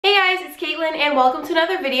Caitlin and welcome to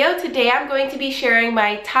another video. Today I'm going to be sharing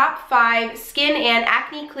my top 5 skin and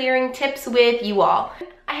acne clearing tips with you all.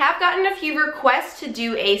 I have gotten a few requests to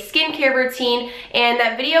do a skincare routine and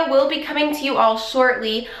that video will be coming to you all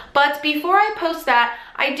shortly, but before I post that,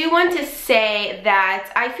 I do want to say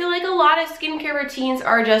that I feel like a lot of skincare routines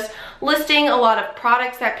are just listing a lot of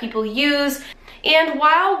products that people use. And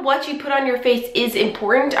while what you put on your face is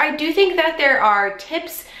important, I do think that there are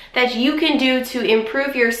tips that you can do to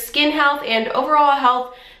improve your skin health and overall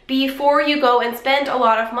health before you go and spend a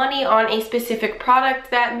lot of money on a specific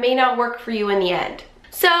product that may not work for you in the end.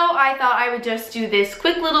 So I thought I would just do this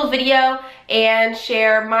quick little video and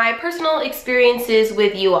share my personal experiences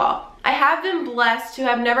with you all. I have been blessed to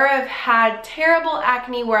have never had terrible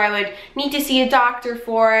acne where I would need to see a doctor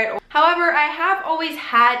for it. However, I have always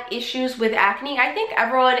had issues with acne. I think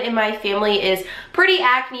everyone in my family is pretty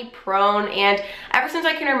acne prone, and ever since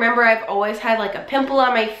I can remember, I've always had like a pimple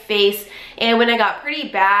on my face, and when it got pretty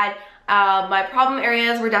bad, my problem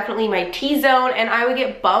areas were definitely my T-zone, and I would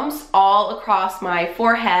get bumps all across my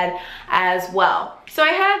forehead as well. So I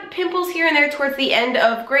had pimples here and there towards the end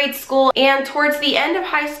of grade school, and towards the end of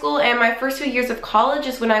high school and my first few years of college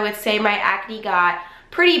is when I would say my acne got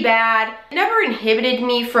pretty bad. It never inhibited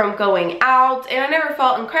me from going out, and I never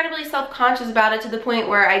felt incredibly self-conscious about it to the point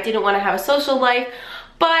where I didn't want to have a social life.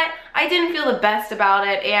 But I didn't feel the best about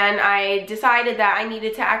it, and I decided that I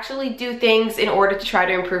needed to actually do things in order to try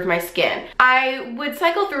to improve my skin. I would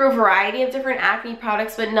cycle through a variety of different acne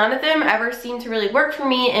products, but none of them ever seemed to really work for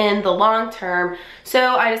me in the long term.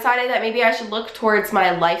 So I decided that maybe I should look towards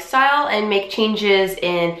my lifestyle and make changes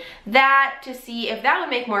in that to see if that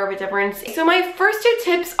would make more of a difference. So my first 2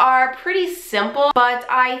 tips are pretty simple, but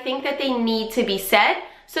I think that they need to be said.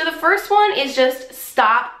 So the first one is just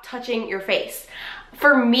stop touching your face.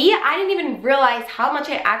 For me, I didn't even realize how much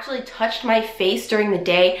I actually touched my face during the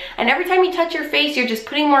day. And every time you touch your face, you're just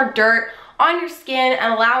putting more dirt on your skin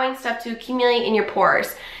and allowing stuff to accumulate in your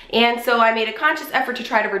pores. And so I made a conscious effort to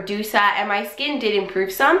try to reduce that, and my skin did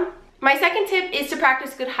improve some. My second tip is to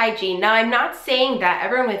practice good hygiene. Now, I'm not saying that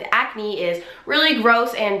everyone with acne is really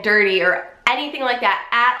gross and dirty or anything like that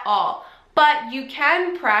at all. But you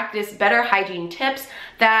can practice better hygiene tips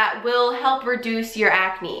that will help reduce your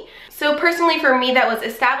acne. So personally for me, that was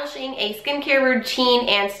establishing a skincare routine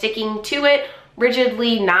and sticking to it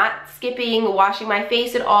rigidly, not skipping washing my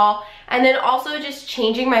face at all, and then also just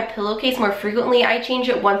changing my pillowcase more frequently. I change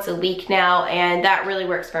it once a week now, and that really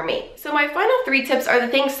works for me. So my final 3 tips are the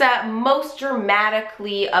things that most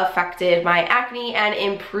dramatically affected my acne and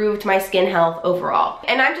improved my skin health overall.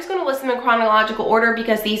 And I'm just going to list them in chronological order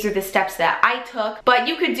because these are the steps that I took, but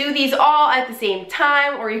you could do these all at the same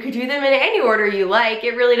time, or you could do them in any order you like.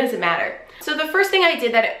 It really doesn't matter. So the first thing I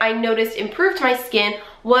did that I noticed improved my skin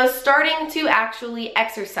was starting to actually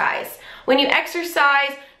exercise. When you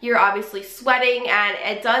exercise, you're obviously sweating, and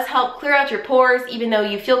it does help clear out your pores even though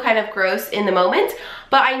you feel kind of gross in the moment.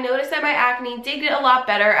 But I noticed that my acne did get a lot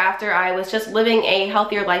better after I was just living a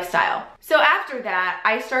healthier lifestyle. So after that,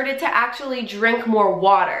 I started to actually drink more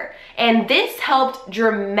water, and this helped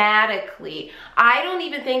dramatically. I don't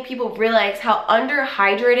even think people realize how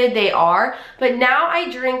underhydrated they are, but now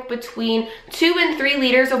I drink between 2 and 3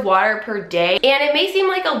 liters of water per day, and it may seem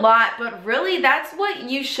like a lot, but really that's what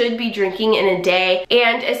you should be drinking in a day.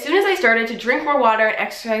 And as soon as I started to drink more water and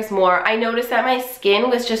exercise more, I noticed that my skin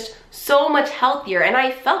was just so much healthier, and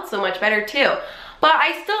I felt so much better too. But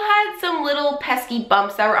I still had some little pesky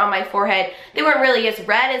bumps that were on my forehead. They weren't really as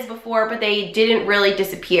red as before, but they didn't really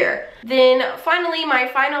disappear. Then finally, my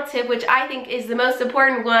final tip, which I think is the most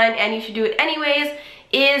important one, and you should do it anyways,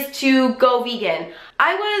 is to go vegan.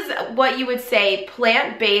 I was what you would say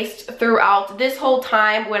plant-based throughout this whole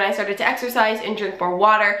time when I started to exercise and drink more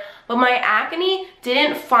water, but my acne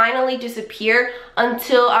didn't finally disappear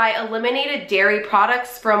until I eliminated dairy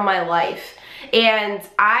products from my life. And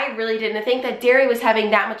I really didn't think that dairy was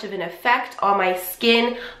having that much of an effect on my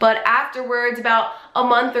skin, but afterwards, about a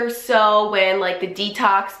month or so, when like the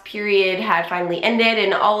detox period had finally ended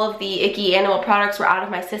and all of the icky animal products were out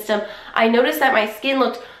of my system, I noticed that my skin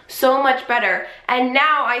looked so much better. And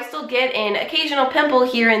now I still get an occasional pimple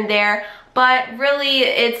here and there, but really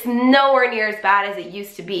it's nowhere near as bad as it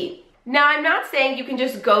used to be. Now, I'm not saying you can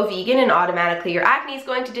just go vegan and automatically your acne is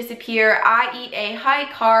going to disappear. I eat a high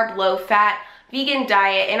carb, low fat vegan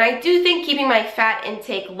diet, and I do think keeping my fat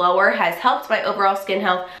intake lower has helped my overall skin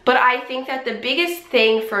health, but I think that the biggest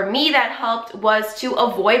thing for me that helped was to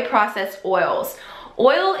avoid processed oils.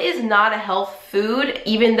 Oil is not a health food,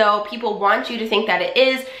 even though people want you to think that it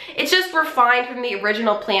is. It's just refined from the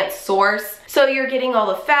original plant source. So you're getting all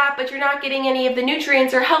the fat, but you're not getting any of the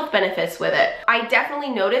nutrients or health benefits with it. I definitely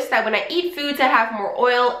notice that when I eat foods that have more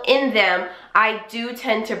oil in them, I do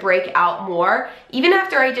tend to break out more. Even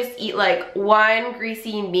after I just eat like one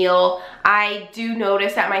greasy meal, I do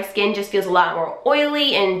notice that my skin just feels a lot more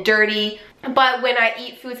oily and dirty. But when I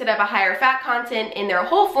eat foods that have a higher fat content in their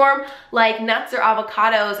whole form, like nuts or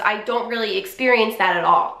avocados, I don't really experience that at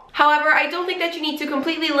all. However, I don't think that you need to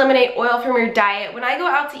completely eliminate oil from your diet. When I go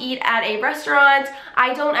out to eat at a restaurant,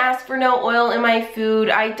 I don't ask for no oil in my food.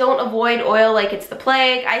 I don't avoid oil like it's the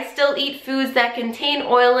plague. I still eat foods that contain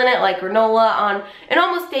oil in it, like granola, on an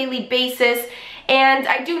almost daily basis. And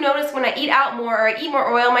I do notice when I eat out more or I eat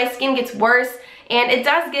more oil, my skin gets worse. And it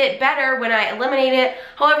does get better when I eliminate it.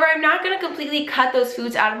 However, I'm not gonna completely cut those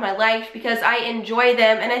foods out of my life because I enjoy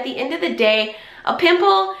them. And at the end of the day, a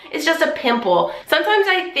pimple is just a pimple. Sometimes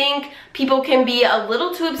I think people can be a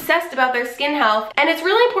little too obsessed about their skin health, and it's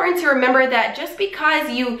really important to remember that just because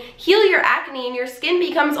you heal your acne and your skin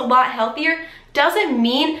becomes a lot healthier doesn't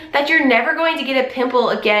mean that you're never going to get a pimple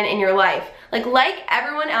again in your life. Like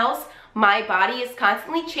everyone else, my body is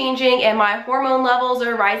constantly changing and my hormone levels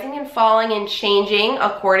are rising and falling and changing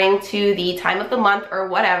according to the time of the month or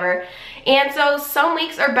whatever. And so some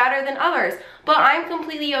weeks are better than others, but I'm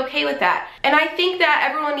completely okay with that. And I think that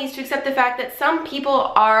everyone needs to accept the fact that some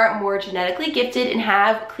people are more genetically gifted and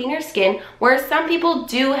have cleaner skin, whereas some people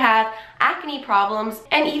do have acne problems.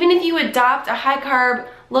 And even if you adopt a high carb,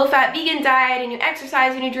 low fat vegan diet and you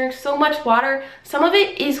exercise and you drink so much water, some of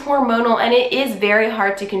it is hormonal and it is very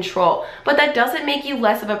hard to control. But that doesn't make you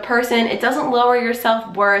less of a person. It doesn't lower your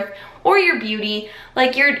self-worth or your beauty.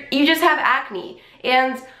 Like you just have acne.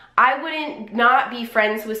 And I wouldn't not be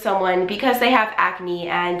friends with someone because they have acne,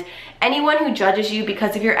 and anyone who judges you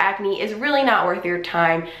because of your acne is really not worth your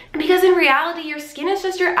time, because in reality your skin is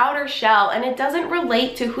just your outer shell and it doesn't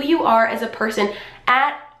relate to who you are as a person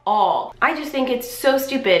at all. I just think it's so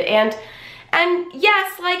stupid. And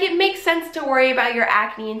yes, like, it makes sense to worry about your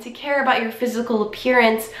acne and to care about your physical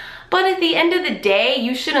appearance, but at the end of the day,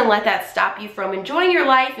 you shouldn't let that stop you from enjoying your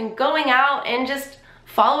life and going out and just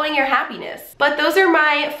following your happiness. But those are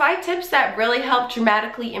my 5 tips that really helped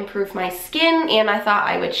dramatically improve my skin, and I thought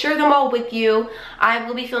I would share them all with you. I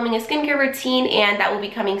will be filming a skincare routine and that will be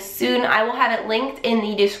coming soon. I will have it linked in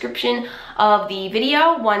the description of the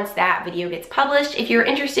video once that video gets published if you're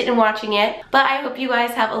interested in watching it. But I hope you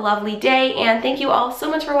guys have a lovely day, and thank you all so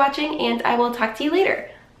much for watching, and I will talk to you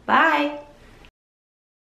later. Bye!